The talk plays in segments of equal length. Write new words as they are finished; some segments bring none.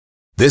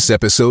This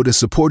episode is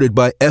supported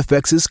by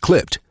FX's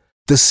Clipped,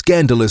 the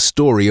scandalous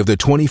story of the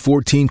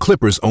 2014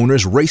 Clippers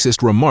owner's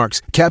racist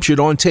remarks captured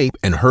on tape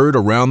and heard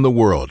around the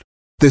world.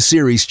 The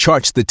series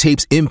charts the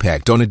tape's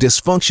impact on a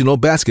dysfunctional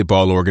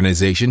basketball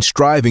organization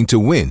striving to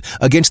win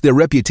against their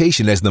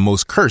reputation as the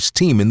most cursed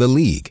team in the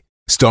league.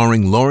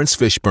 Starring Lawrence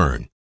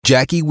Fishburne,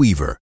 Jackie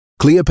Weaver,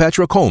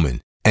 Cleopatra Coleman,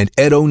 and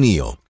Ed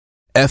O'Neill.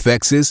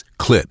 FX's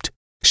Clipped,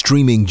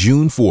 streaming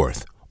June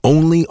 4th,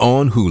 only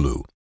on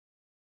Hulu.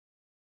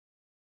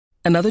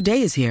 Another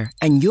day is here,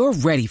 and you're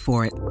ready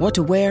for it. What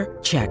to wear?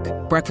 Check.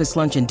 Breakfast,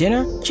 lunch, and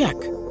dinner? Check.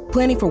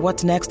 Planning for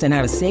what's next and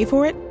how to save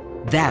for it?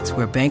 That's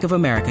where Bank of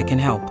America can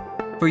help.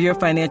 For your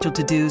financial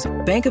to-dos,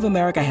 Bank of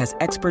America has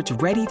experts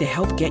ready to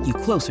help get you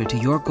closer to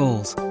your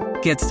goals.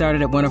 Get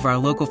started at one of our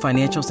local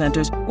financial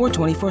centers or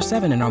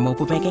 24/7 in our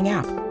mobile banking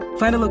app.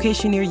 Find a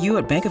location near you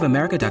at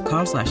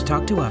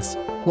bankofamerica.com/talktous.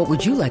 What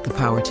would you like the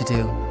power to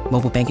do?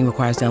 Mobile banking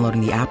requires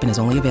downloading the app and is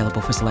only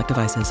available for select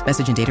devices.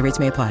 Message and data rates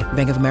may apply.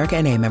 Bank of America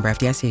N.A., member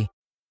FDIC.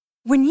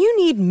 When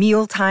you need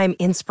mealtime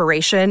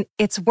inspiration,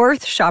 it's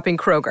worth shopping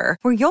Kroger,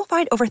 where you'll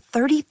find over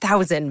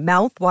 30,000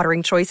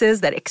 mouth-watering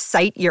choices that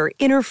excite your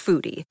inner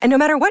foodie. And no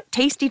matter what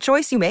tasty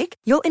choice you make,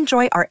 you'll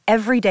enjoy our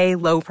everyday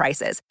low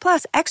prices,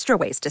 plus extra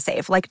ways to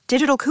save, like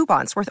digital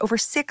coupons worth over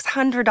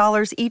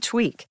 $600 each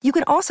week. You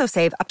can also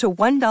save up to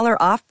 $1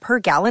 off per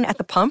gallon at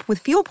the pump with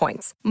fuel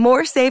points.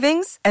 More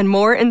savings and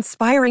more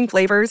inspiring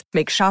flavors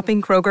make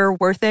shopping Kroger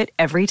worth it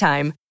every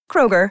time.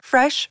 Kroger,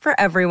 fresh for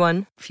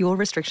everyone. Fuel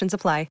restrictions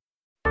apply.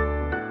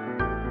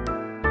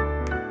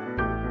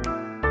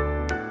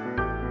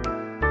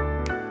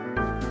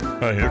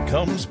 Here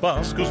comes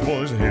Bosco's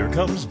Boys, here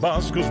comes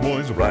Bosco's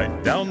Boys,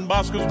 right down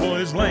Bosco's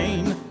Boys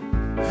Lane.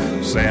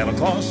 Santa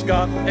Claus,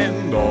 Scott,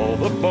 and all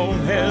the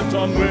boneheads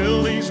on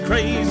Willie's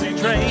crazy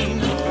train.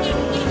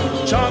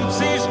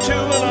 Chauncey's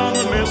chewing on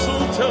the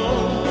mistletoe,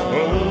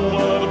 oh,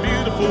 what a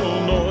beautiful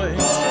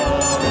noise.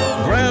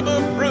 Grab a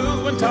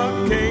brew and talk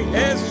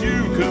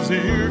KSU, 'cause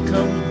here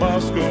comes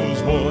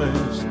Bosco's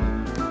Boys.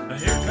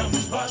 Here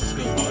comes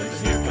Bosco's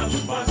Boys, here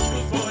comes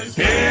Bosco's Boys,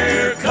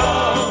 here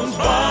comes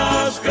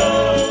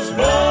Bosco's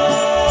Boys.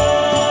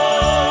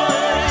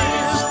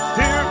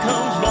 Here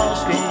comes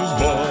Bosco's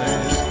Boys.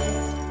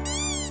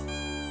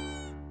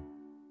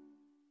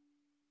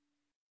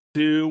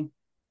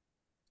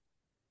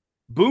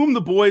 Boom,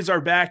 the boys are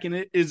back, and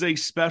it is a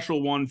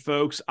special one,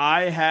 folks.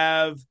 I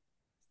have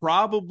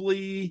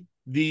probably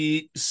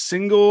the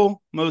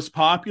single most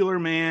popular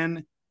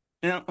man.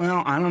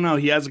 Well, I don't know.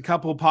 He has a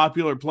couple of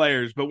popular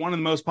players, but one of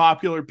the most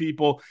popular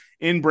people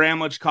in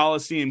Bramlage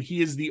Coliseum.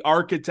 He is the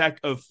architect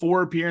of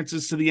 4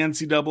 appearances to the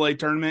NCAA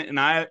tournament, and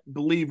I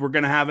believe we're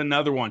going to have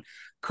another one.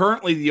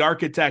 Currently the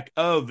architect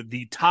of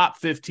the top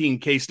 15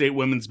 K-State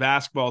women's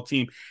basketball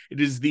team. It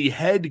is the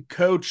head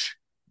coach,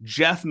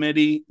 Jeff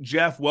Mittie.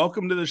 Jeff,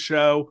 welcome to the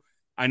show.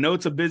 I know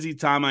it's a busy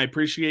time. I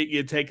appreciate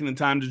you taking the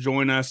time to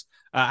join us.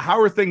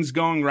 How are things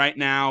going right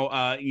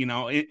now,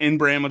 in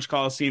Bramlage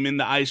Coliseum, in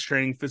the ice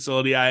training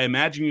facility? I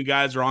imagine you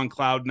guys are on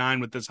cloud 9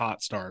 with this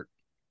hot start.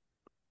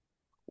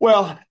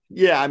 Well,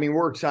 yeah, I mean,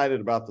 we're excited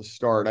about the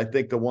start. I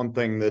think the one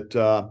thing that,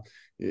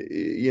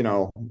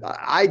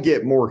 I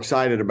get more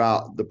excited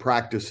about the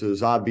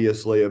practices,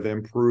 obviously, of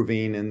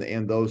improving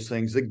and those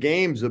things. The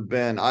games have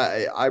been,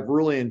 I've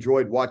really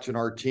enjoyed watching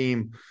our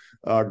team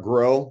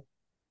grow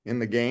in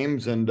the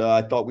games, and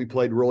I thought we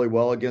played really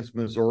well against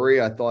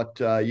Missouri. I thought,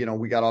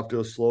 we got off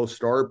to a slow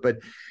start, but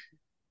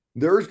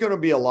there's going to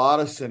be a lot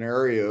of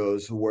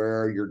scenarios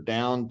where you're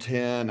down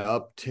 10,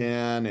 up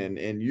 10,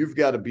 and you've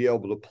got to be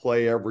able to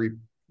play every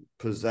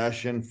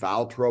possession.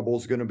 Foul trouble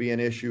is going to be an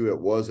issue.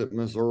 It was at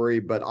Missouri,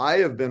 but I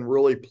have been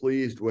really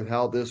pleased with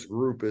how this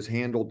group has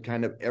handled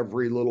kind of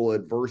every little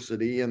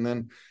adversity, and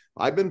then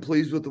I've been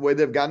pleased with the way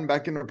they've gotten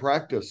back into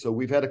practice. So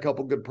we've had a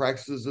couple good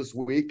practices this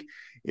week.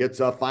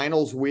 It's a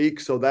finals week,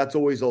 so that's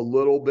always a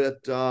little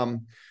bit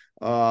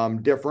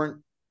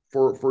different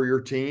for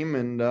your team.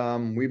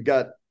 And we've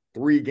got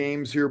 3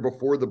 games here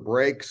before the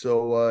break,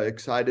 so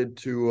excited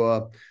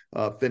to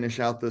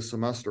finish out this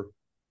semester.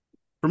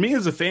 For me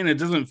as a fan, it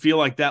doesn't feel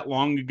like that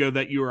long ago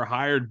that you were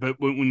hired, but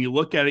when you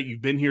look at it,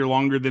 you've been here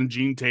longer than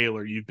Gene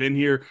Taylor. You've been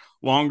here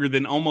longer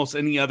than almost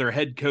any other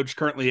head coach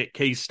currently at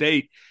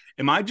K-State.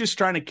 Am I just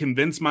trying to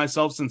convince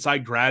myself, since I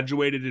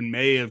graduated in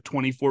May of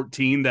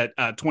 2014, that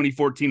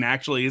 2014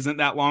 actually isn't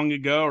that long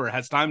ago, or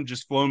has time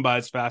just flown by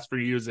as fast for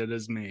you as it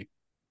is me?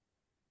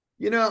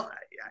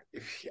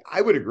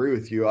 I would agree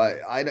with you.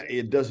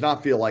 It does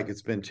not feel like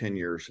it's been 10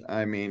 years.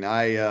 I mean,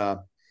 I'm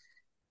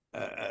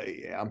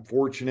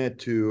fortunate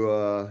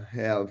to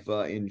have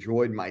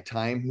enjoyed my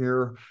time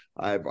here.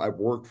 I've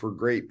worked for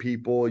great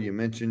people. You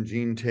mentioned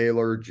Gene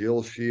Taylor,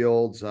 Jill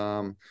Shields.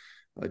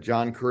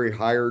 John Curry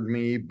hired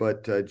me,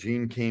 but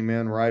Gene came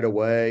in right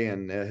away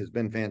and has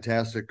been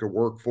fantastic to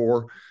work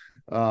for.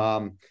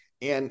 I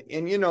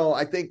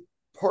think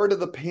part of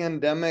the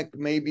pandemic,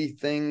 maybe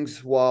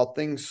while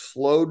things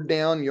slowed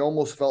down, you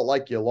almost felt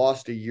like you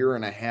lost a year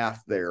and a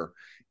half there.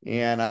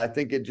 And I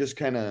think it just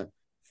kind of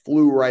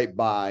flew right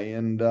by.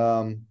 And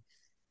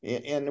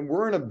And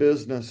we're in a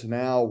business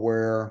now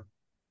where,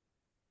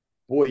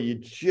 boy, you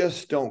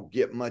just don't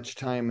get much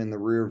time in the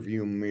rear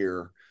view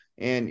mirror.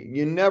 And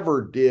you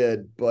never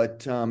did.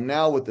 But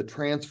now with the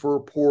transfer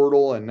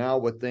portal and now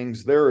with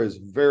things, there is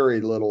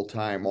very little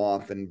time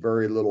off and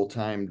very little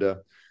time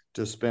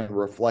to spend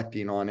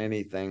reflecting on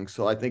anything.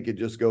 So I think it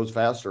just goes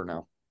faster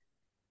now.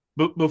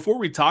 But before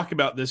we talk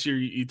about this year,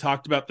 you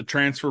talked about the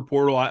transfer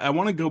portal. I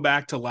want to go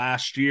back to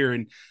last year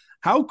and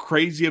how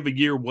crazy of a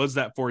year was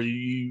that for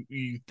you?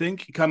 You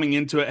think coming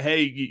into it,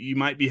 hey, you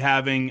might be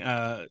having,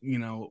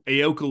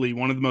 Aokali,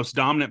 one of the most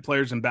dominant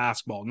players in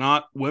basketball,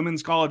 not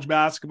women's college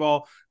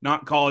basketball,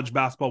 not college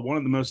basketball, one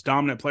of the most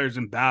dominant players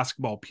in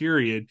basketball,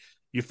 period.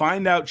 You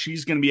find out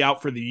she's going to be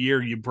out for the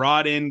year. You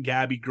brought in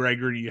Gabby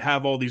Gregory. You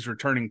have all these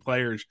returning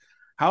players.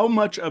 How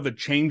much of a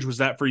change was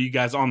that for you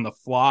guys on the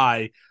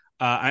fly?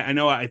 I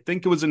know, I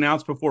think it was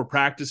announced before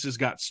practices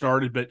got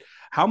started, but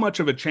how much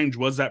of a change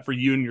was that for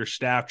you and your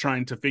staff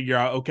trying to figure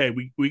out, okay,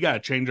 we got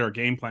to change our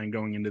game plan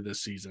going into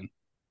this season?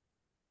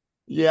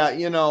 Yeah,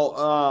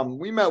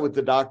 we met with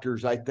the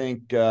doctors, I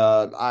think,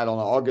 I don't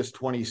know, August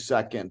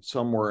 22nd,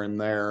 somewhere in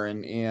there.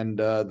 And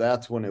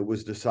that's when it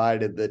was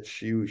decided that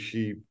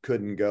she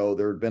couldn't go.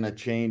 There had been a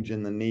change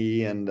in the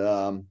knee. And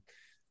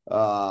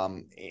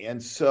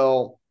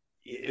so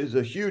it was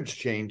a huge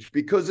change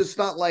because it's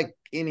not like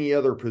any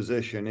other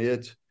position.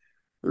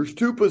 There's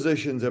two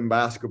positions in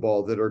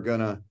basketball that are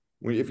gonna,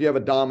 if you have a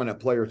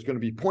dominant player, it's going to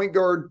be point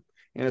guard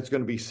and it's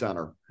going to be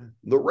center.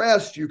 The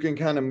rest you can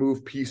kind of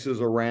move pieces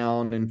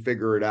around and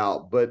figure it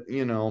out. But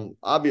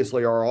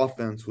obviously our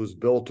offense was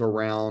built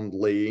around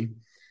Lee.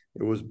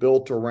 It was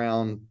built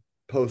around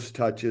post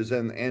touches,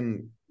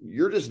 and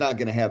you're just not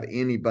going to have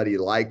anybody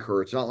like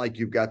her. It's not like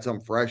you've got some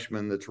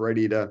freshman that's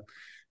ready to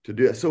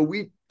do it. So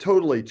we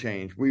totally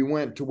changed. We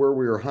went to where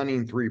we were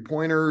hunting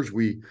 3-pointers.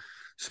 We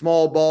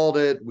small balled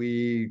it.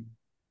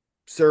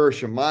 Sarah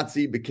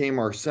Shamatzi became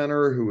our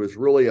center, who was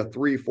really a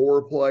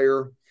 3-4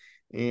 player.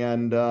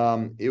 And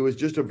it was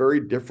just a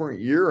very different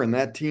year. And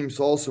that team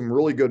saw some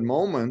really good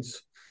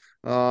moments.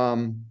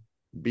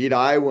 Beat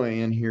Iowa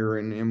in here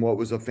in what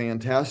was a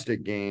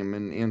fantastic game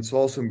and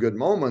saw some good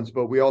moments,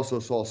 but we also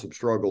saw some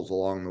struggles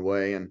along the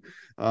way. And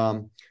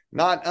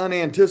not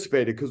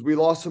unanticipated because we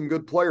lost some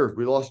good players.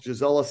 We lost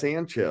Gisela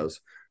Sanchez,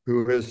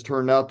 who has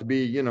turned out to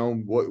be,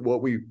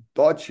 what we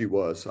thought she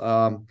was.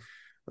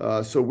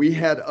 So we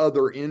had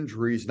other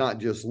injuries, not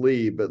just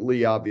Lee, but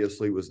Lee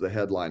obviously was the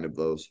headline of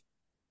those.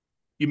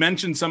 You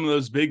mentioned some of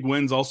those big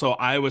wins. Also,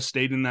 Iowa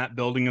State in that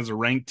building as a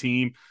ranked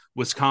team,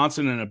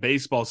 Wisconsin in a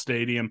baseball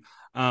stadium.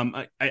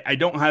 I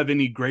don't have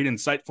any great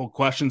insightful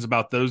questions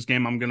about those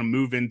games. I'm going to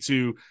move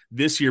into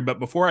this year. But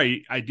before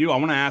I do, I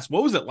want to ask,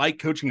 what was it like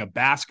coaching a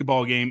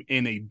basketball game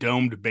in a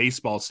domed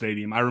baseball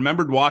stadium? I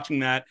remembered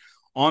watching that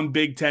on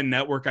Big Ten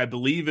Network. I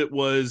believe it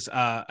was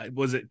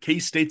it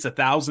K-State's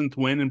 1,000th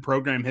win in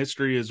program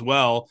history as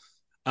well.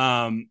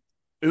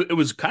 It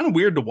was kind of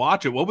weird to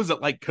watch it. What was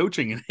it like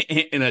coaching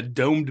in a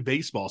domed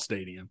baseball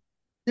stadium?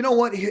 You know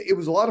what? It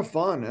was a lot of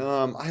fun.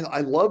 I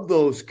love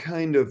those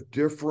kind of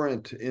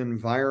different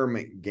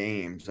environment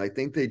games. I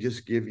think they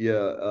just give you,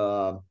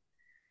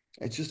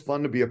 it's just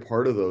fun to be a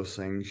part of those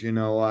things.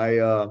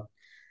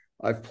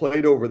 I've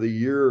played over the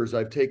years.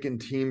 I've taken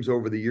teams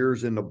over the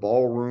years into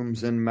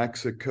ballrooms in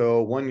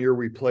Mexico. One year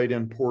we played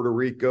in Puerto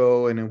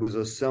Rico and it was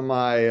a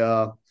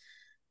semi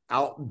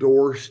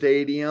outdoor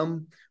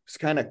stadium. It's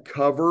kind of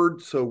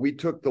covered, so we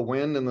took the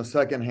win in the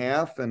second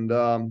half, and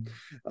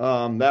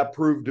that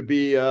proved to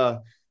be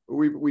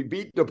we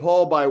beat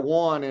DePaul by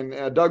 1,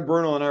 and Doug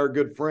Bruno and I are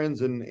good friends,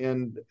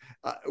 and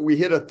we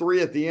hit a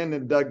 3 at the end,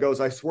 and Doug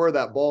goes, "I swear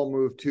that ball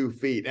moved 2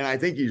 feet," and I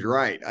think he's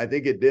right. I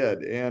think it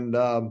did, and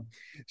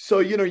so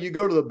you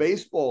go to the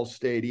baseball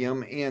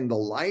stadium, and the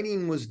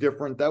lighting was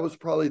different. That was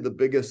probably the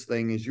biggest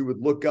thing, is you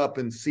would look up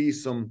and see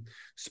some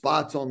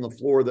spots on the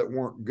floor that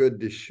weren't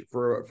good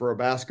for a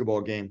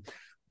basketball game.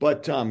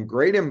 But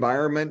great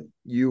environment.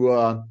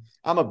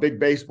 I'm a big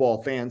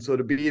baseball fan, so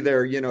to be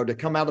there, to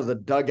come out of the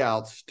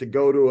dugouts, to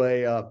go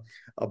to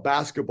a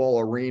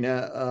basketball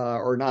arena,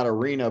 or not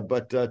arena,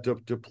 but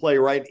to play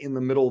right in the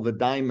middle of the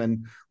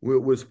diamond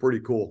was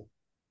pretty cool.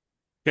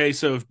 Okay,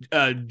 so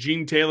if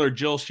Gene Taylor,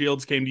 Jill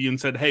Shields came to you and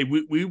said, "Hey,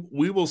 we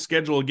will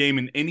schedule a game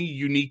in any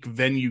unique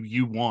venue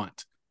you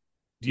want,"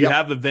 do you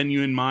have a venue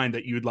in mind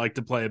that you would like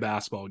to play a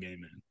basketball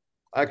game in?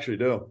 I actually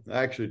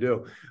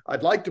do.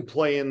 I'd like to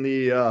play in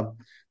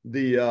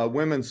the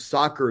women's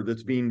soccer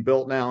that's being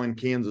built now in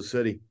Kansas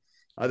City.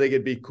 I think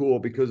it'd be cool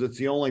because it's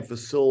the only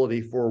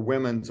facility for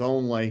women's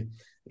only.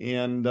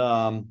 And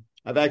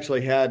I've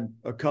actually had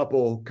a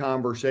couple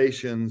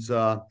conversations.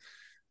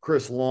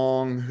 Chris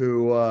Long,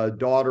 who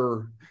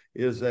daughter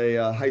is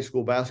a high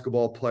school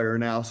basketball player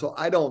now. So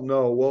I don't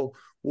know.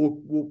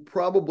 We'll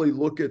probably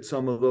look at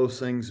some of those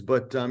things.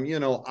 But,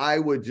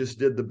 Iowa just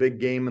did the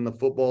big game in the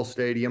football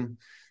stadium.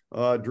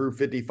 Drew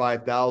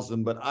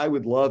 55,000, but I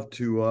would love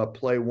to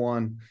play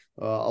one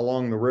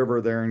along the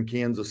river there in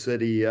Kansas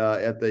City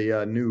at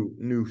the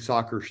new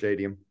soccer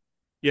stadium.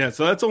 Yeah,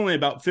 so that's only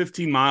about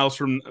 15 miles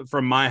from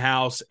my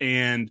house,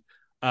 and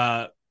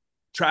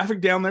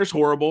traffic down there's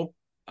horrible.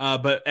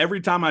 But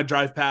every time I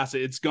drive past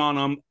it, it's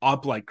gone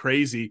up like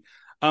crazy.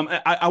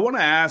 I want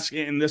to ask,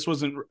 and this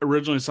wasn't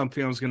originally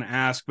something I was going to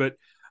ask, but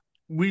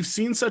we've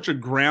seen such a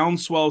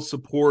groundswell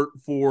support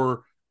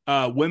for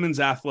women's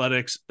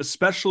athletics,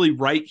 especially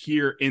right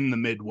here in the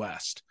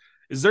Midwest.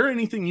 Is there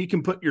anything you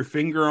can put your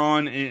finger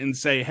on and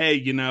say,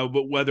 hey,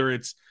 but whether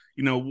it's,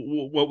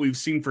 what we've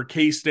seen for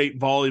K-State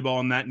volleyball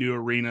in that new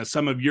arena,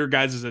 some of your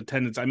guys'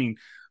 attendance, I mean,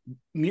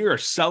 near a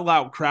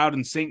sellout crowd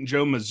in St.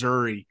 Joe,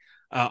 Missouri,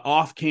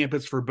 off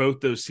campus for both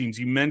those teams.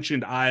 You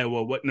mentioned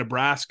Iowa, what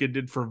Nebraska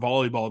did for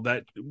volleyball,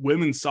 that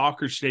women's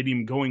soccer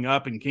stadium going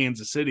up in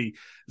Kansas City.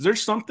 Is there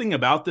something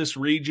about this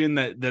region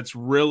that's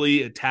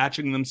really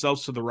attaching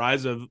themselves to the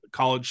rise of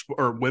college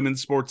or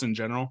women's sports in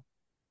general?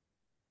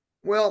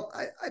 Well,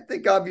 I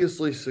think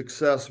obviously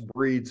success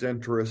breeds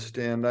interest,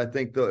 and I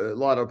think a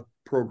lot of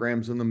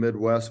programs in the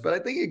Midwest, but I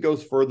think it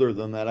goes further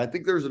than that. I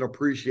think there's an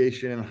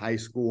appreciation in high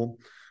school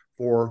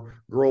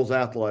for girls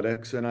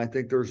athletics, and I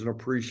think there's an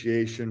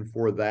appreciation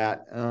for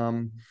that.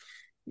 I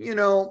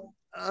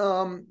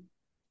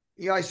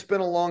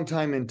spent a long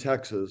time in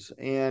Texas,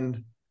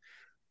 and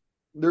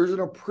there's an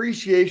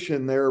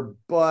appreciation there,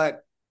 but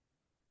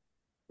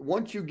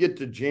once you get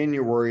to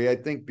January, I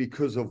think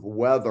because of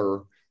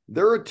weather,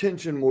 their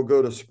attention will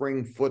go to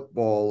spring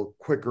football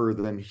quicker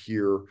than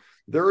here.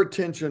 Their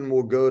attention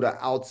will go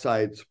to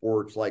outside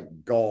sports like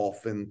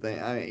golf and things.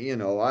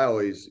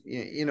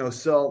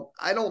 So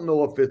I don't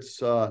know if it's,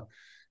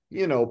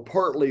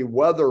 partly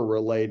weather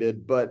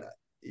related, but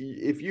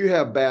if you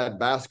have bad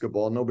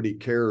basketball, nobody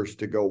cares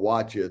to go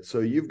watch it. So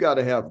you've got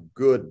to have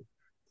good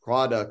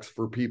products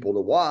for people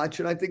to watch.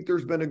 And I think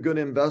there's been a good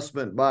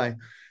investment by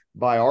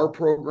our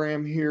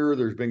program here.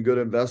 There's been good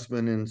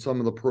investment in some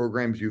of the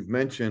programs you've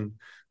mentioned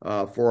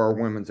for our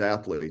women's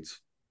athletes.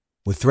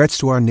 With threats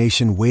to our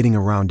nation waiting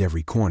around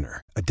every corner,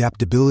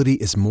 adaptability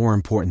is more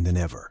important than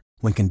ever.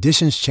 When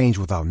conditions change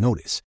without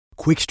notice,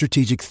 quick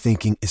strategic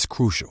thinking is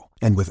crucial.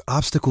 And with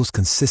obstacles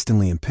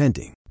consistently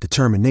impending,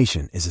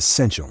 determination is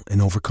essential in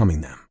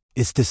overcoming them.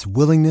 It's this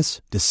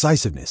willingness,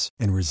 decisiveness,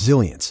 and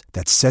resilience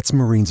that sets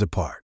Marines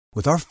apart.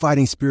 With our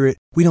fighting spirit,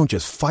 we don't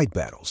just fight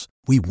battles,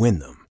 we win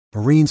them.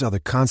 Marines are the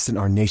constant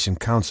our nation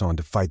counts on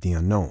to fight the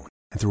unknown.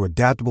 And through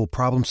adaptable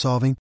problem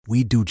solving,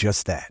 we do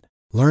just that.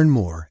 Learn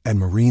more at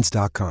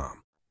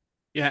marines.com.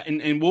 Yeah,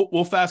 and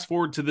we'll fast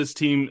forward to this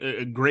team,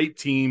 a great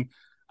team.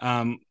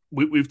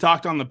 We've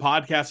talked on the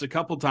podcast a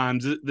couple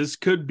times. This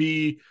could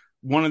be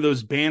one of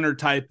those banner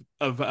type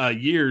of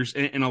years,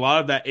 and a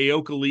lot of that.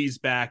 Aoka Lee's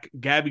back,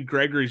 Gabby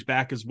Gregory's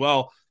back as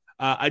well.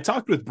 I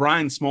talked with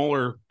Brian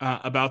Smoller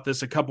about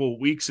this a couple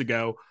of weeks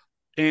ago,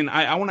 and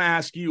I want to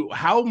ask you,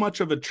 how much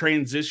of a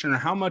transition or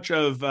how much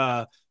of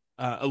a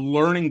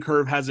learning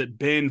curve has it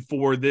been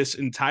for this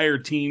entire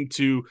team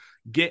to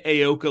get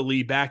Aoka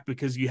Lee back?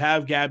 Because you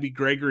have Gabby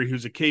Gregory,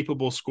 who's a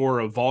capable scorer,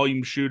 a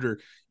volume shooter.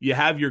 You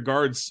have your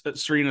guards,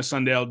 Serena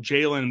Sundale,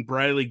 Jalen,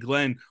 Briley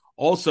Glenn,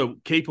 also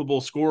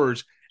capable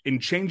scorers, and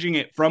changing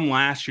it from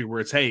last year where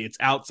it's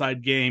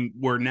outside game,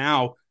 where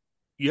now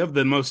you have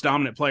the most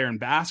dominant player in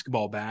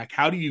basketball back.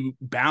 How do you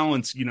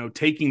balance,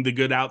 taking the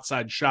good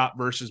outside shot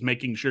versus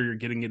making sure you're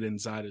getting it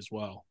inside as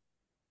well?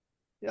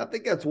 Yeah, I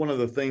think that's one of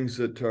the things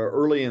that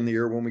early in the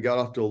year when we got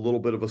off to a little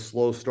bit of a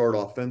slow start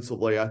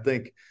offensively, I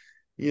think,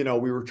 we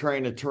were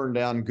trying to turn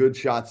down good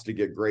shots to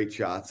get great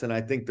shots. And I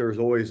think there's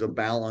always a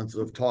balance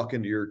of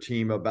talking to your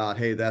team about,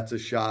 hey, that's a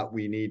shot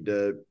we need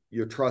to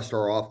trust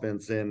our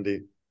offense in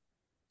to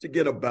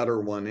get a better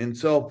one. And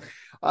so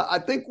I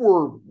think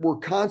we're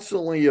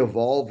constantly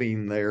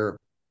evolving there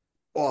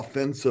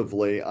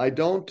offensively.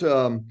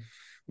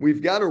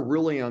 We've got a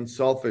really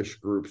unselfish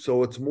group.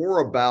 So it's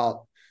more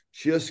about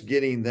just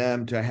getting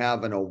them to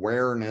have an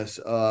awareness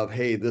of,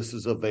 hey, this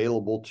is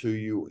available to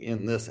you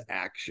in this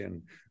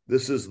action.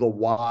 This is the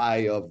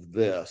why of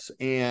this.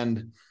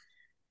 And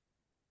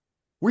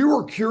we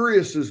were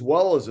curious as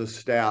well as a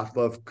staff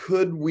of,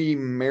 could we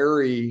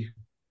marry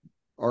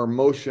our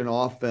motion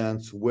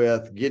offense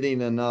with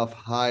getting enough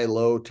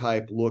high-low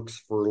type looks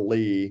for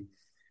Lee?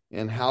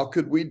 And how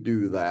could we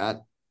do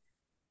that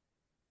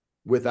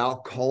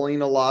without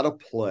calling a lot of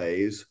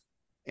plays?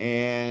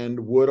 And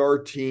would our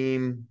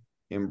team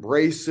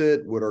embrace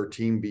it? Would our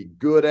team be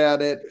good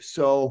at it?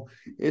 So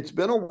it's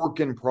been a work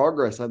in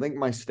progress. I think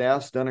my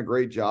staff's done a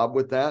great job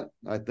with that.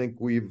 I think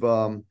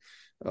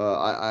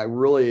I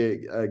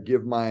really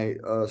give my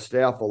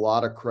staff a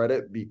lot of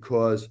credit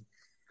because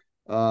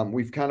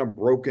we've kind of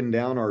broken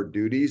down our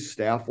duties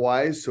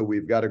staff-wise. So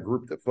we've got a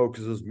group that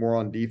focuses more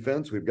on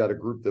defense. We've got a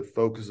group that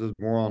focuses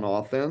more on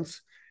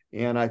offense.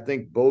 And I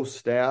think both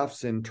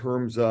staffs, in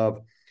terms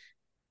of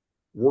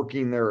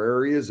working their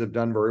areas, have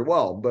done very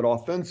well. But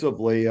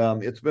offensively,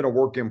 it's been a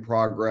work in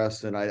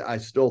progress. And I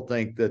still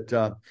think that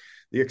the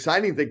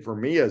exciting thing for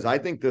me is I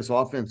think this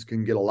offense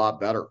can get a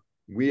lot better.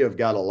 We have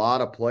got a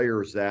lot of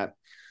players that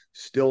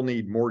still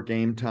need more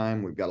game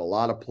time. We've got a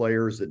lot of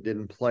players that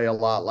didn't play a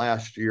lot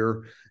last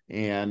year.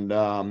 And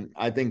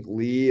I think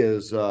Lee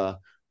is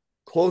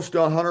close to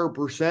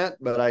 100%,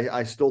 but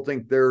I still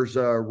think there's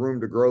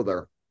room to grow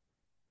there.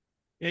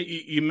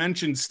 You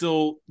mentioned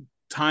still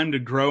time to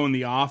grow in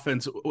the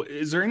offense.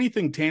 Is there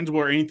anything tangible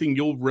or anything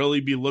you'll really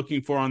be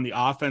looking for on the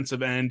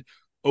offensive end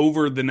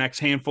over the next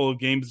handful of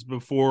games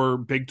before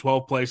Big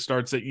 12 play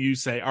starts that you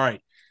say, all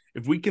right,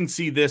 if we can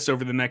see this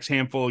over the next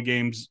handful of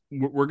games,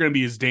 we're going to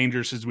be as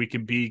dangerous as we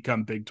can be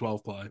come Big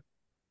 12 play?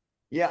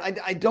 Yeah,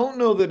 I don't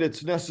know that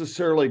it's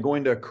necessarily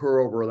going to occur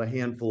over the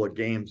handful of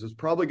games. It's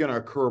probably going to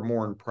occur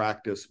more in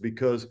practice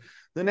because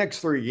the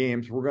next 3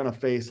 games, we're going to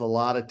face a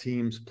lot of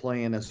teams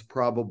playing us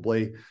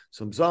probably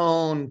some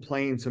zone,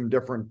 playing some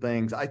different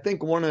things. I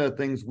think one of the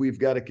things we've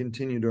got to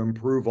continue to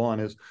improve on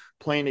is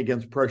playing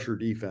against pressure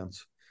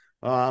defense.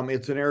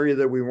 It's an area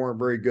that we weren't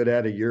very good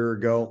at a year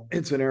ago.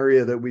 It's an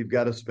area that we've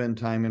got to spend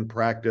time in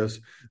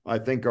practice. I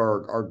think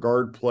our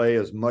guard play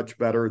is much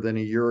better than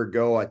a year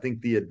ago. I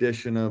think the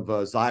addition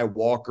of Zy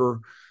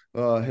Walker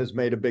has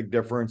made a big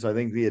difference. I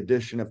think the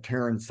addition of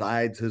Terran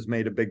Sides has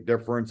made a big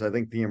difference. I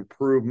think the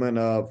improvement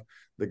of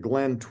the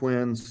Glenn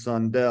twins,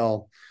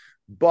 Sundell.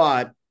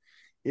 But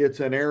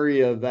it's an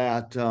area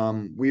that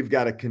we've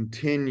got to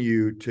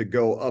continue to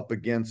go up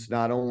against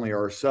not only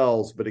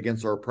ourselves but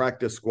against our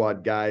practice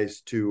squad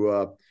guys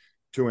to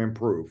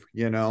improve.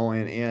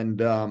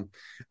 And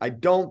I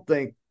don't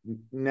think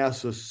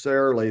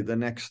necessarily the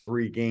next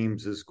 3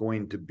 games is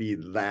going to be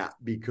that,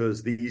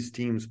 because these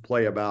teams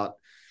play about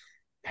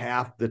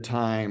half the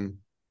time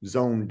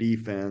zone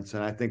defense,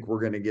 and I think we're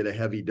going to get a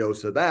heavy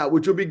dose of that,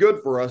 which will be good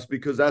for us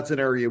because that's an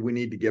area we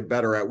need to get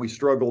better at. We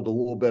struggled a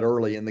little bit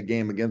early in the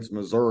game against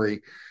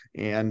Missouri,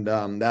 and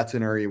that's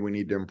an area we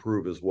need to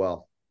improve as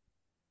well.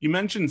 You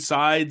mentioned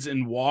Sides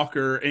and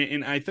Walker,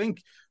 and I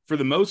think for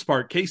the most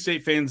part,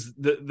 K-State fans,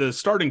 the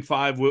starting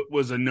 5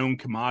 was a known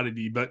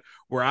commodity, but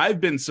where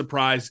I've been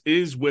surprised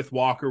is with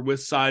Walker,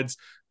 with Sides.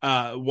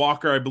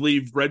 Walker, I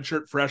believe,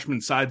 redshirt freshman,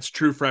 Sides,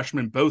 true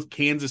freshman, both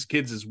Kansas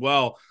kids as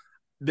well.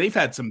 They've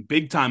had some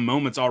big time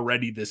moments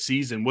already this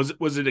season.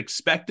 Was it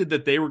expected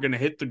that they were going to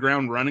hit the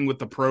ground running with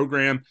the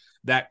program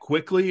that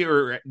quickly,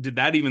 or did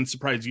that even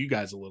surprise you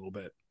guys a little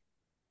bit?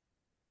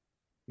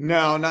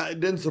 No, it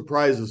didn't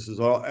surprise us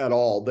at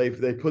all. They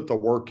put the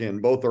work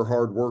in. Both are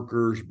hard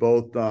workers.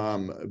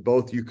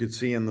 Both you could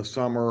see in the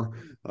summer.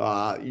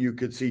 You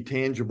could see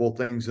tangible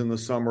things in the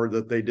summer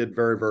that they did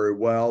very, very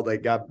well. They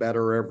got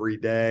better every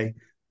day.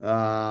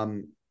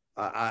 I'm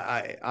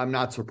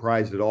not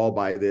surprised at all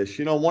by this.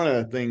 One of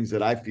the things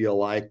that I feel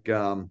like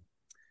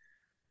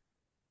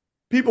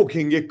people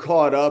can get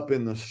caught up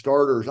in the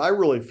starters. I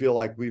really feel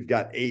like we've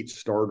got 8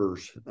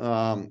 starters.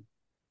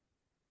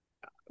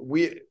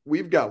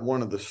 We've got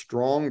one of the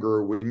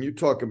stronger, when you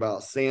talk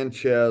about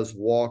Sanchez,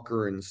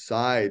 Walker, and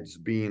Sides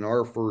being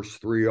our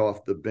first 3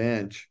 off the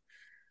bench.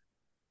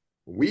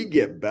 We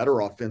get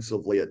better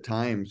offensively at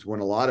times when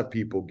a lot of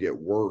people get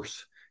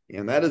worse.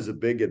 And that is a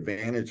big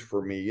advantage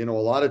for me. A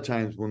lot of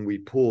times when we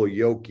pull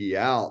Yoki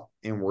out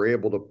and we're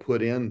able to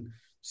put in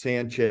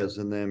Sanchez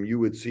and them, you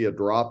would see a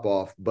drop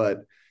off. But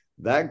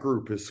that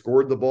group has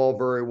scored the ball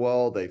very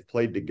well. They've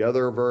played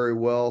together very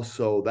well.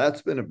 So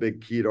that's been a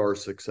big key to our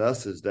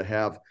success, is to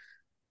have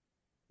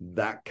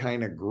that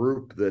kind of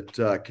group that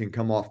can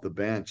come off the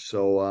bench.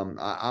 So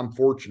I'm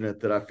fortunate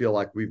that I feel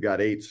like we've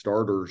got 8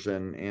 starters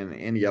and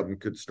any of them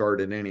could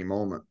start at any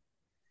moment.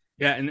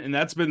 Yeah, and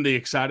that's been the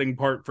exciting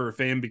part for a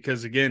fan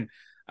because, again,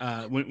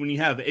 when you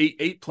have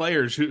eight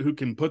players who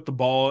can put the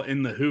ball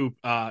in the hoop,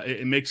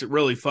 it makes it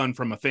really fun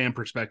from a fan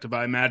perspective.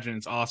 I imagine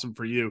it's awesome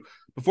for you.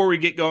 Before we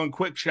get going,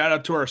 quick shout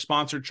out to our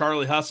sponsor,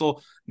 Charlie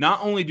Hustle.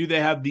 Not only do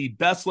they have the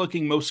best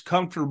looking, most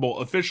comfortable,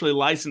 officially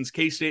licensed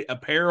K-State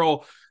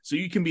apparel, so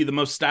you can be the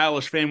most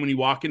stylish fan when you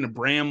walk into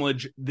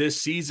Bramlage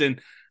this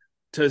season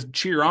to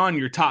cheer on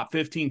your top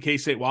 15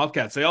 K-State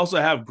Wildcats. They also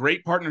have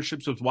great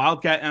partnerships with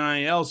Wildcat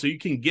NIL, so you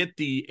can get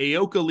the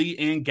Aoka Lee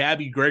and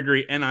Gabby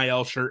Gregory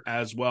NIL shirt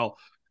as well.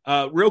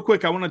 Real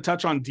quick, I want to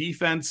touch on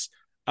defense.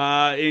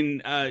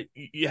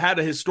 You had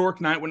a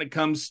historic night when it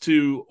comes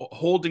to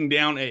holding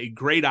down a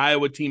great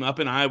Iowa team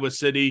up in Iowa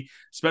City,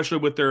 especially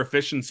with their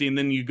efficiency, and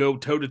then you go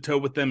toe-to-toe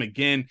with them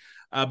again.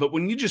 But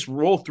when you just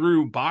roll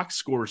through box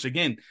scores,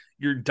 again,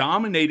 you're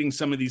dominating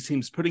some of these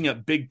teams, putting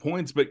up big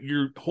points, but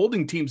you're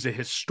holding teams to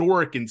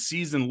historic and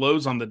season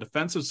lows on the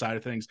defensive side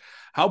of things.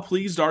 How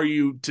pleased are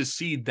you to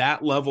see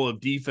that level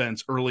of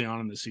defense early on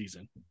in the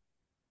season?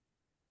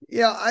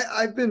 Yeah,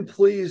 I've been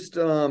pleased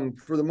for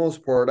the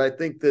most part. I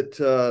think that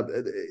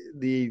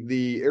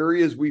the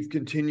areas we've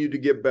continued to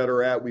get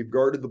better at, we've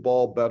guarded the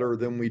ball better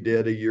than we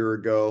did a year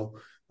ago.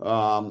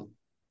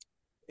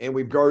 And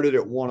we've guarded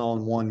it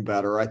one-on-one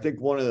better. I think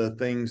one of the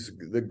things,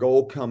 the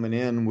goal coming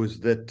in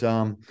was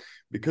that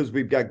because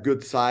we've got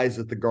good size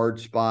at the guard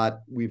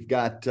spot, we've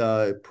got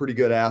pretty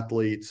good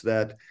athletes,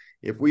 that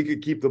if we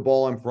could keep the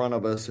ball in front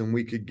of us and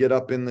we could get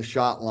up in the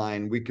shot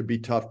line, we could be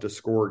tough to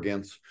score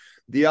against.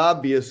 The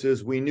obvious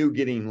is we knew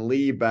getting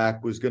Lee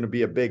back was going to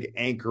be a big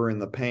anchor in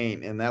the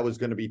paint, and that was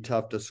going to be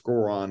tough to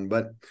score on.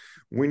 But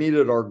we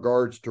needed our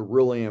guards to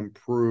really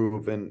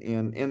improve, and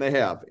they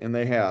have.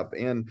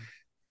 And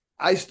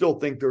I still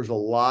think there's a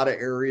lot of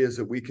areas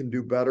that we can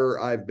do better.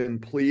 I've been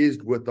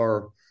pleased with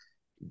our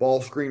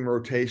ball screen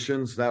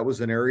rotations. That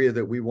was an area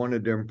that we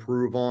wanted to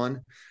improve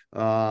on.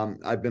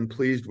 I've been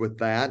pleased with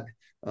that.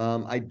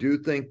 I do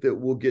think that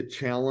we'll get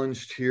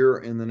challenged here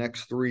in the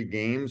next 3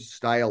 games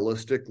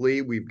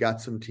stylistically. We've got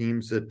some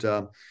teams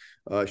that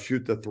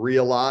shoot the three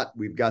a lot.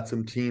 We've got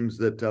some teams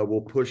that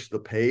will push the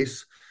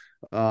pace.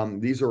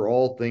 These are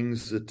all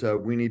things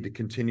that we need to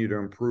continue to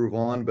improve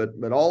on.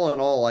 But all in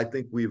all, I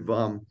think we've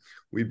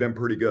been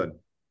pretty good.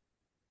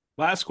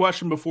 Last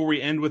question before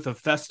we end with a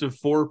festive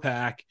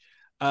 4-pack.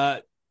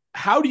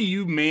 How do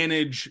you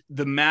manage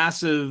the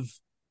massive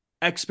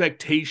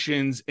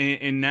expectations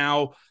and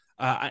now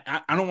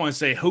I don't want to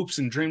say hopes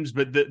and dreams,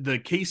 but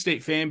the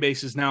K-State fan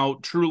base is now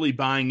truly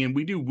buying in.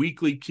 We do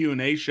weekly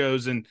Q&A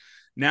shows, and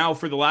now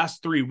for the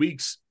last 3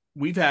 weeks,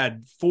 we've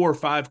had 4 or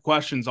 5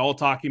 questions all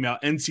talking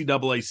about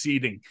NCAA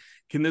seeding.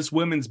 Can this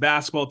women's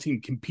basketball team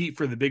compete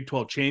for the Big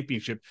 12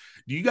 championship?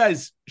 Do you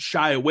guys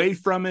shy away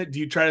from it? Do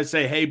you try to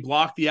say, hey,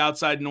 block the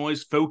outside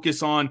noise,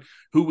 focus on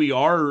who we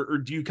are? Or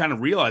do you kind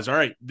of realize, all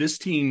right, this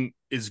team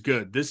is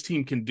good. This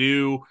team can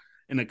do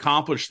and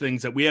accomplish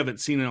things that we haven't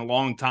seen in a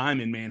long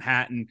time in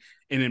Manhattan,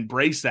 and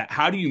embrace that?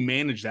 How do you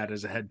manage that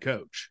as a head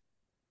coach?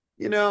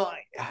 You know,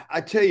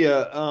 I tell you,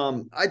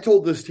 I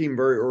told this team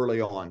very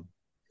early on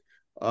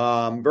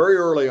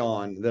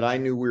that I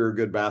knew we were a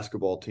good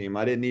basketball team.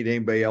 I didn't need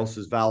anybody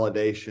else's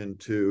validation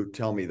to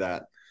tell me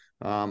that.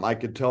 I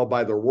could tell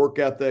by their work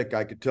ethic.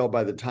 I could tell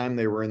by the time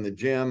they were in the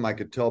gym. I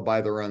could tell by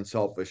their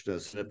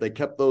unselfishness. And if they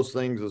kept those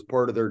things as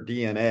part of their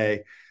DNA,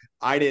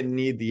 I didn't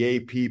need the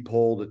AP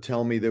poll to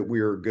tell me that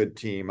we were a good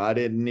team. I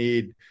didn't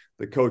need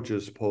the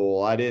coaches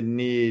poll. I didn't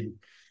need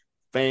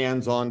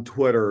fans on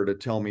Twitter to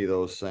tell me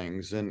those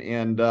things.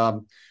 And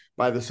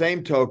by the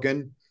same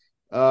token,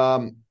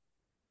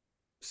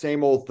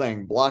 same old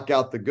thing, block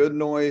out the good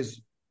noise.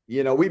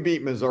 You know, we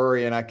beat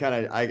Missouri, and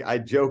I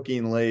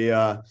jokingly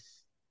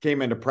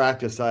came into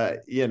practice,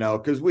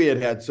 because we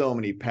had so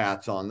many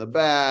pats on the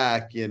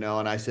back, and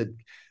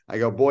I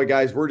go, boy,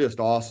 guys, we're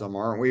just awesome,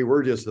 aren't we?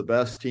 We're just the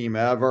best team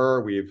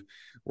ever.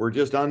 We're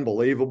just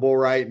unbelievable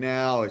right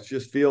now. It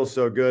just feels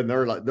so good.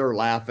 And they're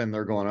laughing.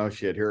 They're going, oh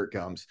shit, here it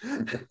comes.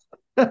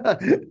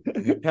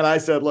 And I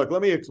said, look,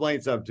 let me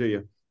explain something to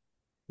you.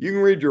 You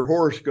can read your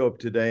horoscope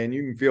today and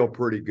you can feel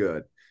pretty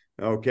good.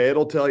 Okay.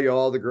 It'll tell you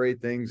all the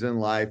great things in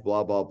life,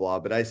 blah, blah, blah.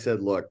 But I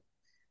said, look,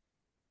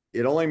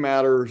 it only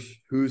matters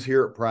who's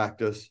here at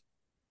practice.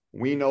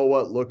 We know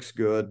what looks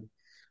good.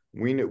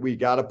 We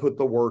got to put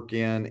the work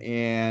in.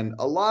 And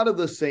a lot of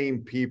the same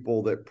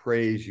people that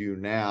praise you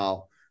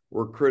now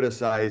were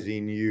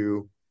criticizing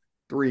you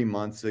 3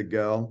 months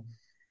ago.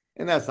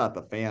 And that's not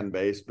the fan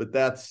base, but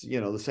that's,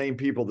 the same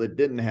people that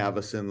didn't have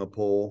us in the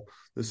poll,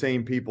 the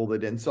same people that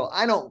didn't. So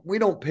we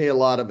don't pay a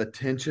lot of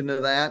attention to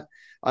that.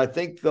 I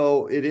think,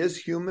 though, it is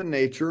human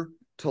nature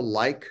to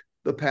like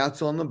the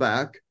pats on the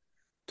back,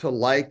 to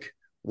like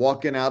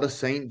walking out of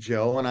St.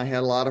 Joe. And I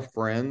had a lot of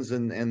friends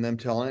and them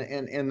telling,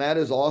 and that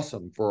is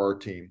awesome for our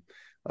team.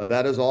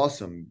 That is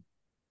awesome.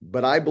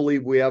 But I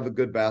believe we have a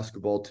good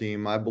basketball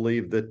team. I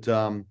believe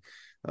that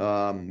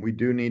we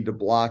do need to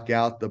block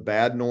out the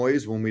bad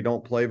noise when we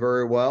don't play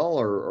very well,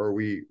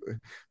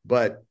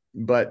 but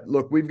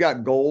look, we've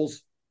got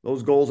goals.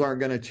 Those goals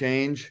aren't going to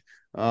change.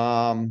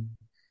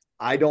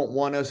 I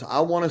want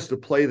us to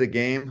play the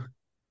game,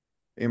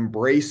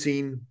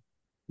 embracing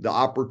the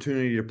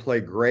opportunity to play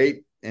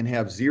great and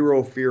have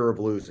zero fear of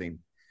losing,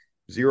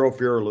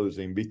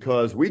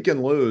 because we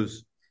can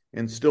lose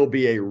and still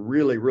be a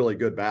really, really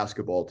good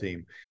basketball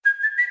team.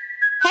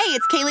 Hey,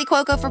 it's Kaylee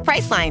Cuoco for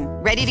Priceline.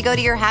 Ready to go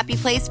to your happy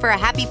place for a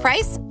happy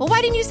price? Well, why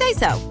didn't you say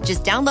so?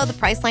 Just download the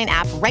Priceline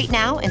app right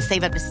now and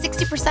save up to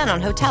 60%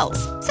 on hotels.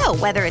 So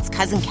whether it's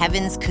Cousin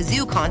Kevin's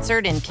Kazoo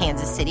Concert in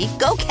Kansas City,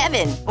 go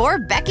Kevin, or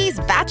Becky's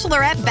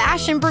Bachelorette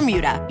Bash in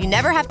Bermuda, you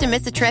never have to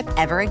miss a trip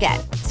ever again.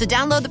 So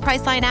download the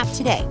Priceline app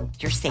today.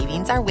 Your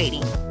savings are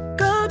waiting.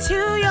 Go to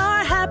your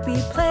happy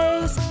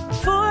place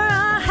for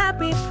a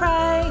happy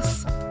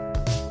price.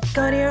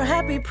 Go to your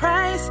happy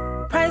price,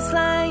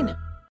 Priceline.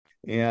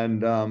 And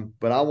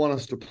but I want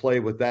us to play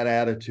with that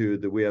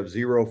attitude that we have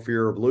zero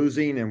fear of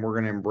losing, and we're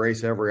going to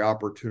embrace every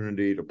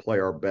opportunity to play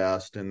our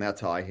best. And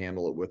that's how I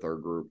handle it with our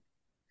group.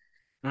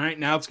 All right,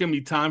 now it's going to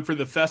be time for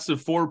the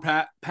festive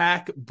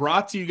 4-pack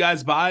brought to you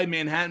guys by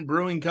Manhattan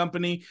Brewing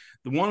Company,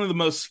 one of the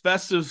most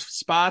festive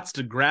spots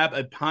to grab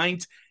a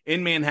pint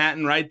in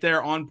Manhattan, right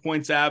there on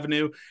Points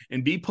Avenue.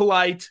 And be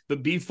polite,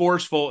 but be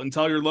forceful, and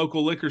tell your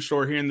local liquor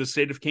store here in the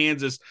state of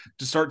Kansas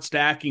to start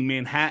stacking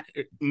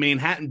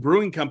Manhattan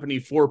Brewing Company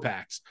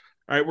 4-packs.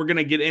 All right, we're going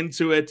to get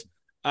into it.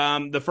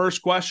 The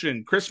first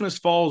question: Christmas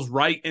falls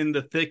right in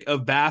the thick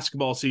of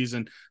basketball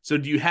season. So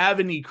do you have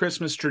any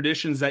Christmas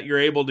traditions that you're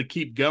able to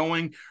keep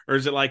going? Or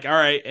is it like, all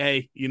right,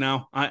 hey,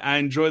 I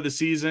enjoy the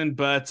season,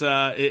 but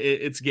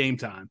it's game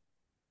time?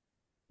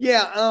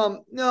 Yeah,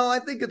 no, I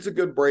think it's a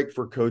good break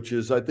for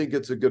coaches. I think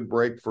it's a good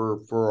break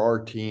for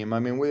our team. I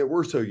mean,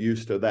 we're so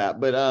used to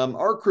that. But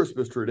our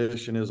Christmas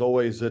tradition is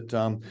always that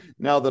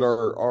now that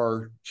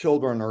our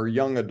children are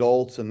young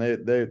adults and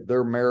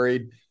they're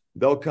married,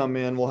 they'll come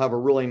in. We'll have a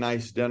really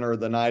nice dinner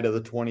the night of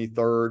the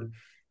 23rd.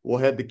 we'll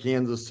head to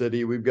Kansas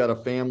City. We've got a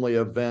family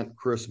event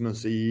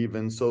Christmas Eve.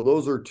 And so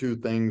those are two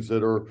things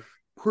that are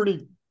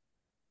pretty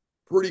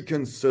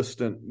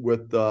consistent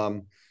with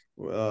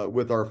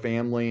our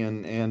family,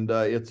 and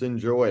it's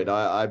enjoyed.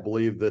 I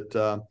believe that,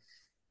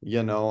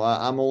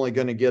 I'm only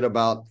going to get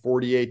about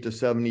 48 to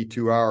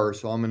 72 hours.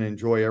 So I'm going to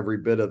enjoy every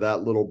bit of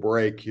that little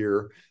break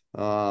here,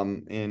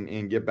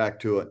 and get back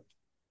to it.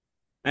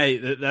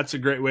 Hey, that's a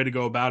great way to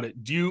go about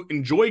it. Do you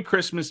enjoy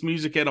Christmas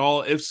music at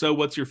all? If so,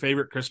 what's your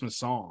favorite Christmas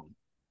song?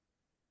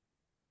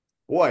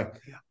 Boy,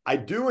 I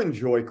do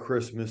enjoy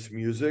Christmas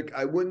music.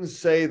 I wouldn't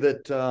say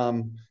that,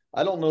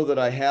 I don't know that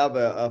I have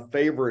a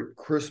favorite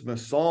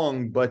Christmas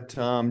song, but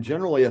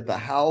generally at the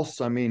house,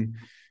 I mean,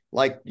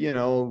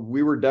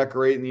 we were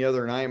decorating the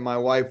other night. My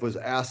wife was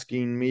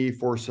asking me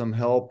for some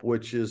help,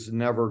 which is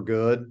never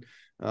good.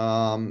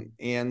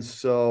 And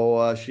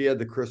so she had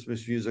the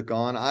Christmas music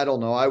on. I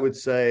don't know. I would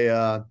say,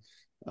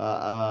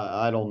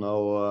 I don't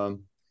know,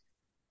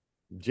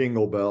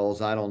 Jingle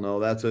Bells. I don't know.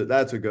 That's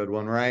a good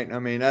one, right? I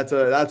mean, that's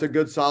a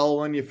good solid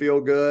one. You feel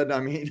good.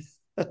 I mean,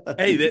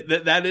 hey,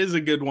 that is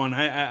a good one.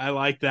 I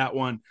like that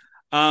one.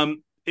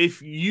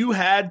 If you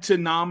had to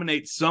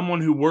nominate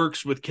someone who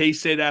works with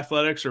K-State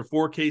athletics or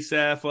for K-State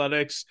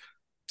athletics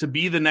to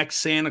be the next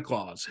Santa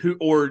Claus,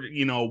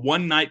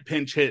 one night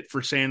pinch hit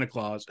for Santa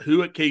Claus,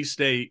 who at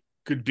K-State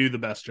could do the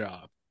best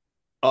job?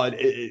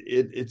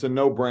 It's a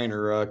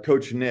no-brainer,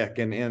 Coach Nick,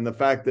 and the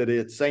fact that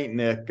it's Saint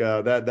Nick,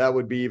 that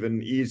would be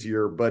even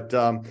easier. But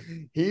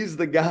he's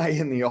the guy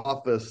in the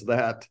office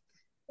that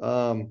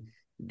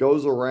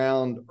goes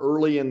around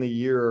early in the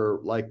year,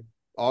 like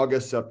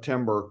August,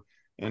 September,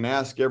 and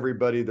asks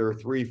everybody their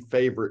 3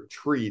 favorite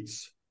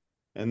treats,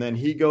 and then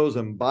he goes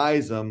and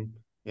buys them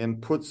and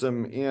puts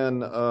them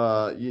in.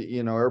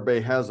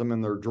 Everybody has them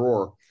in their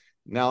drawer.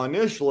 Now,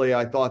 initially,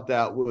 I thought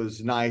that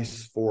was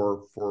nice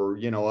for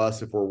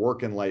us if we're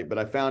working late, but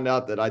I found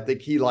out that I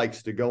think he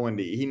likes to go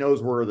he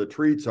knows where the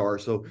treats are,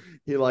 so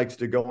he likes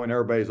to go in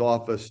everybody's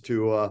office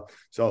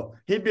so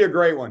he'd be a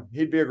great one.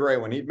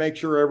 He'd make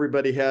sure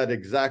everybody had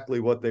exactly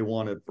what they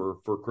wanted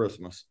for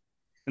Christmas.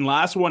 And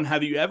last one,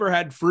 have you ever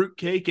had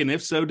fruitcake? And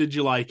if so, did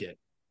you like it?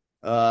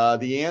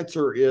 The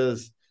answer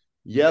is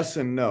yes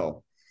and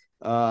no.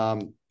 I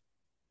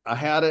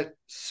had it,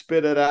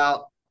 spit it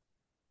out.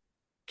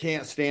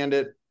 Can't stand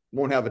it.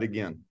 Won't have it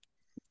again.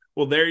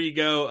 Well, there you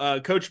go.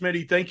 Coach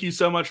Mittie, thank you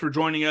so much for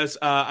joining us.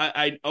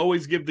 I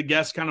always give the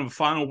guests kind of a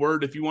final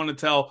word. If you want to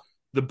tell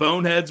the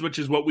boneheads, which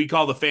is what we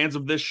call the fans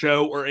of this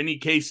show, or any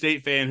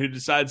K-State fan who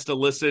decides to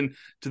listen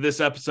to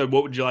this episode,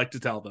 what would you like to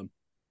tell them?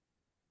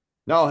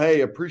 No, hey,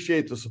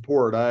 appreciate the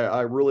support.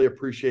 I really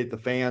appreciate the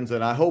fans,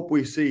 and I hope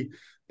we see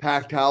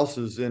packed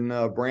houses in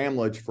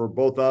Bramlage for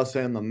both us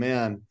and the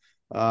men.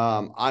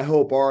 I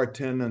hope our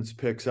attendance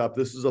picks up.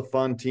 This is a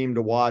fun team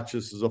to watch.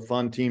 This is a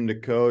fun team to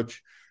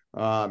coach.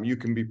 You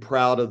can be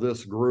proud of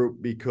this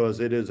group because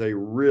it is a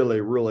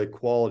really, really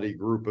quality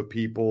group of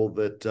people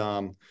that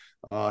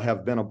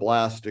have been a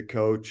blast to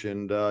coach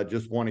and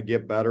just want to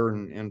get better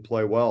and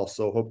play well.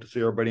 So hope to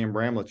see everybody in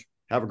Bramlage.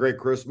 Have a great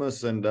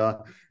Christmas and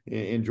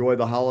enjoy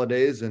the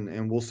holidays,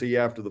 and we'll see you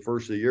after the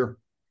first of the year.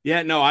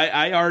 Yeah, no,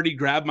 I already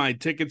grabbed my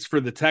tickets for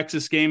the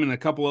Texas game and a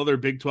couple other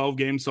Big 12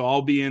 games, so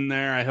I'll be in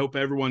there. I hope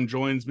everyone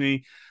joins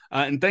me.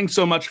 And thanks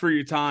so much for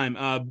your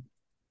time.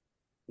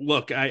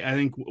 Look, I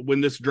think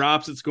when this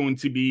drops, it's going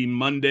to be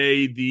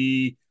Monday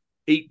the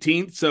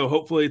 18th, so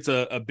hopefully it's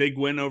a big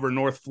win over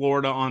North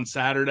Florida on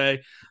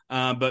Saturday.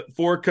 But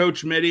for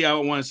Coach Mittie, I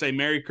want to say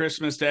Merry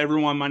Christmas to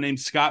everyone. My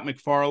name's Scott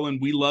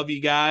McFarland. We love you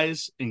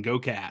guys, and go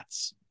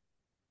Cats.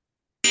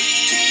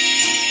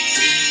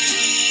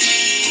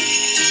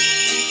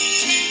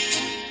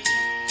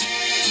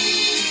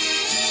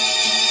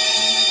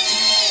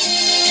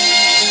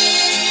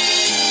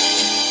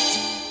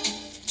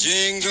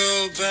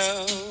 Jingle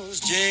bells,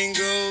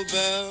 jingle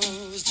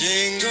bells,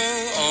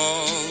 jingle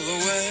all the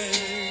way.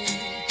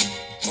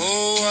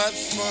 Oh, what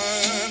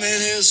fun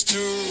it is to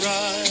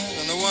ride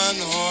on a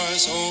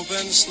one-horse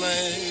open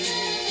sleigh.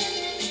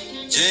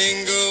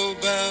 Jingle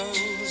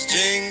bells,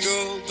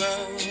 jingle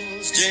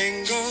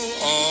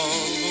all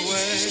the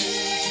way.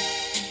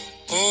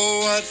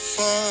 Oh, what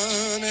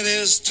fun it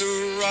is to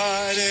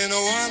ride in a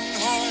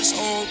one-horse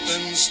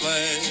open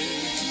sleigh.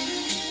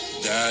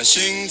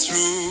 Dashing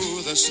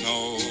through the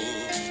snow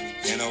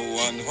in a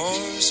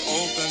one-horse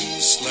open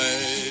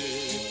sleigh.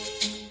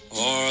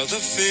 O'er the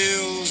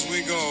fields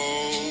we go,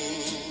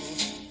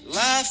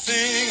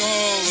 laughing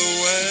all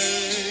the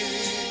way.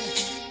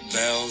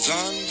 Bells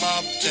on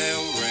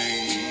bobtail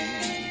ring,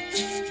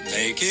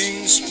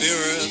 making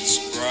spirits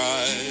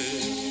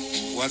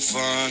bright. What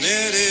fun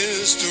it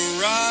is to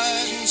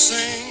ride and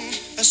sing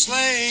a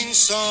sleighing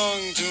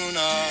song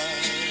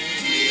tonight.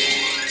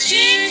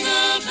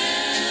 Jingle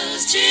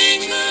bells,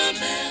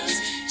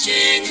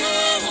 jingle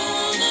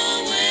all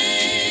the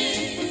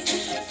way.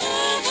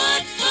 Oh,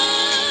 what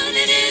fun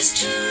it is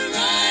to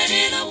ride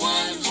in a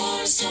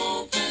one-horse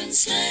open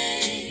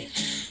sleigh.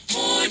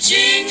 Oh,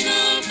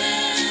 jingle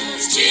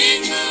bells,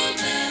 jingle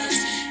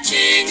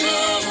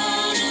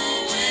all the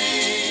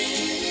way.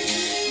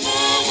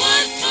 Oh,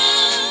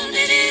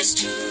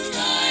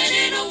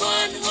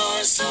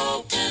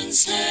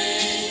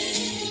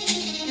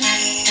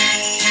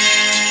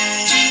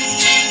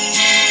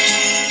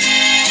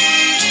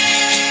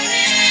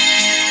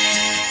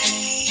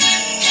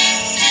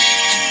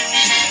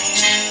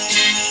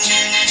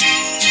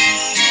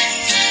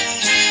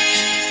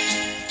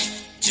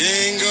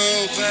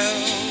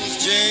 bells,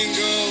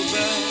 jingle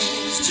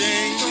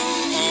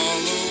all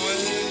the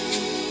way.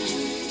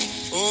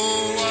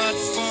 Oh, what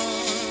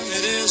fun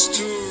it is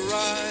to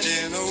ride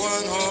in a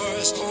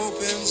one-horse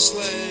open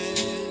sleigh.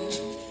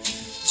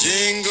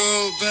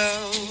 Jingle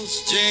bells,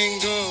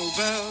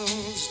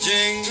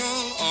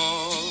 jingle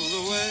all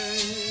the way.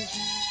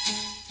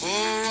 Oh,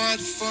 what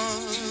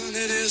fun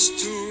it is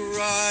to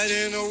ride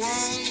in a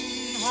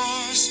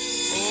one-horse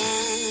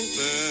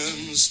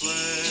open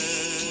sleigh.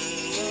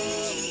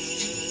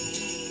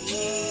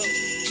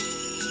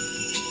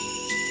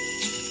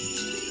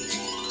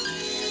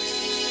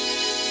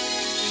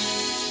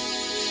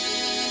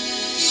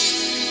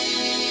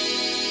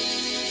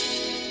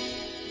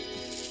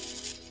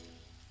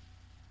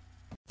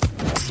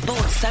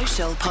 Sports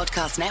Social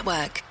Podcast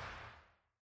Network.